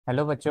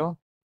Hello बच्चों,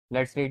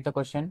 let's read the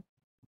question.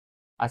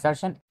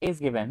 Assertion is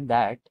given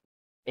that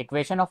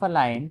equation of a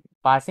line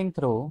passing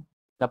through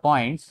the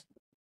points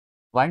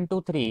 1,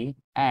 2, 3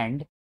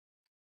 and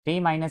 3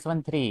 minus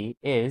 1, 3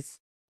 is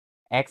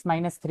x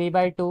minus 3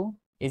 by 2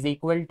 is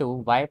equal to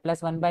y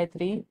plus 1 by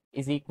 3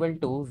 is equal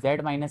to z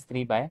minus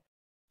 3 by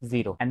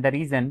 0. And the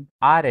reason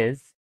R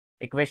is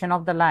equation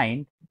of the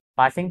line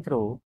passing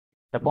through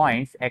the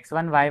points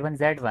x1, y1,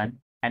 z1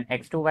 and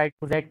x2, y2,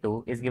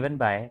 z2 is given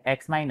by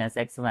x minus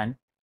x1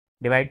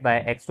 divided by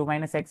x2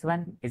 minus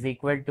x1 is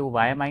equal to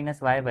y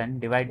minus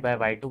y1 divided by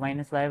y2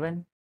 minus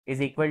y1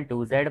 is equal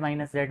to z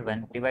minus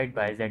z1 divided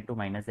by z2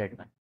 minus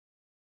z1।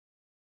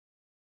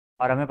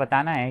 और हमें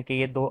बताना है कि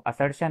ये दो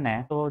assertion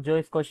है। तो जो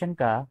इस क्वेश्चन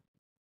का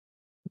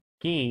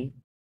की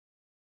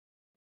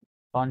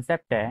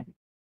कॉन्सेप्ट है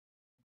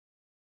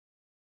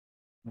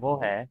वो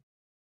है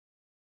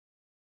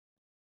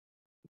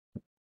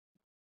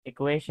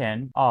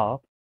equation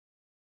of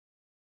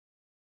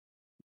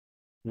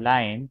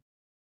line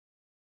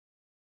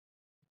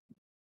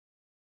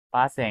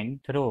passing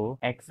through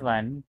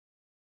x1,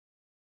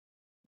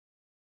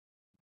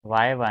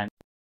 y1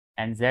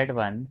 and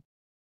z1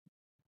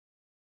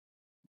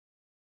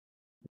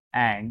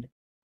 and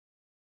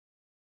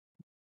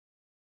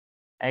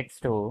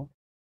x2,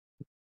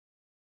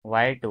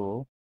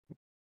 y2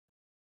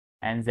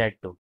 and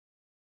z2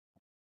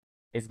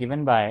 is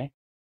given by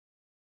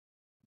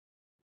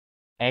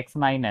x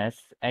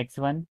minus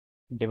x1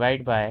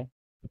 divided by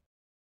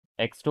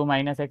x2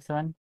 minus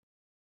x1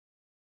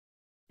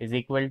 is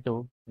equal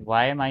to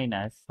y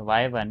minus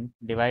y1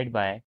 divided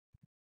by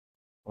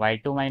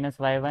y2 minus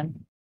y1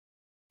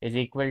 is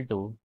equal to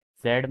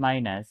z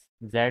minus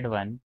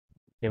z1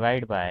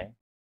 divided by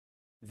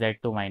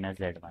z2 minus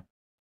z1।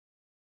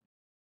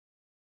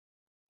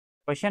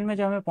 Question में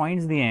जो हमें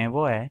points दिए हैं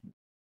वो है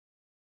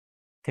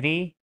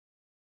 3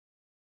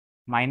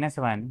 minus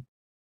 1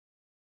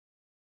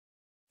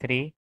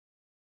 3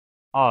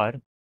 और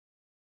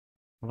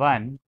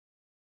 1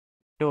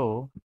 2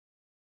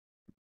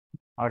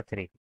 और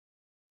 3।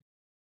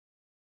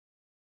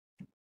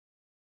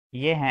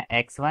 ये हैं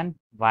x1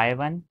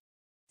 y1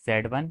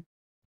 z1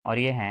 और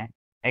ये हैं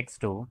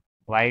x2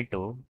 y2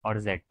 और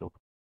z2।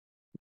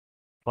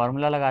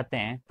 फॉर्मूला लगाते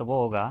हैं तो वो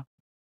होगा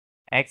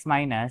x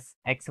minus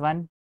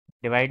x1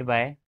 divide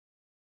by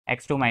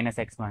x2 minus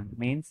x1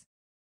 means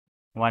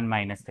 1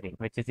 minus 3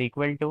 which is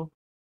equal to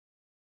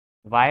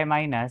y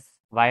minus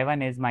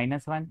y1 is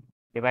minus 1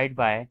 divided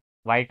by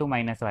y2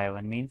 minus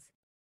y1 means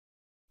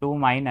 2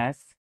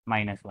 minus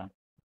minus 1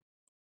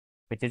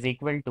 which is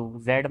equal to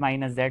z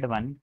minus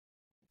z1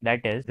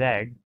 that is z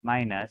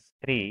minus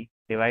 3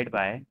 divided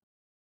by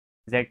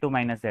z2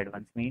 minus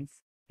z1 means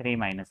 3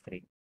 minus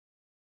 3।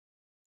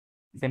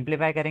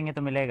 Simplify करेंगे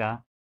तो मिलेगा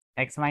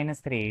x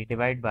minus 3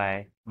 divided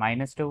by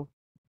minus 2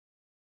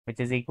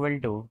 which is equal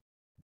to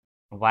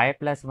y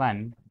plus 1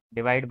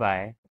 divided by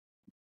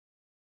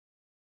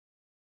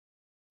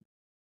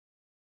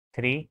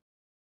 3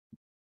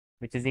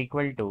 which is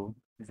equal to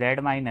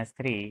z minus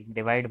 3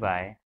 divided by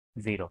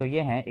 0। तो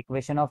ये है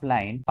equation of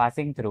line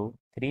passing through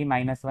 3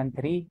 minus 1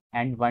 3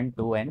 and 1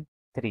 2 and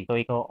 3। तो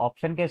एक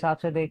option के हिसाब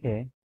से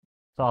देखें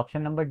तो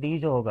ऑप्शन नंबर डी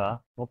जो होगा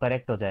वो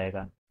करेक्ट हो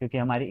जाएगा क्योंकि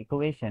हमारी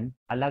इक्वेशन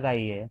अलग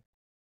आई है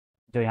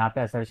जो यहाँ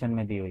पे असर्शन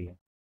में दी हुई है,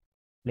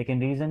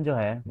 लेकिन रीज़न जो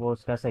है वो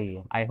उसका सही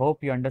है। I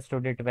hope you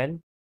understood it well.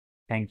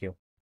 Thank you.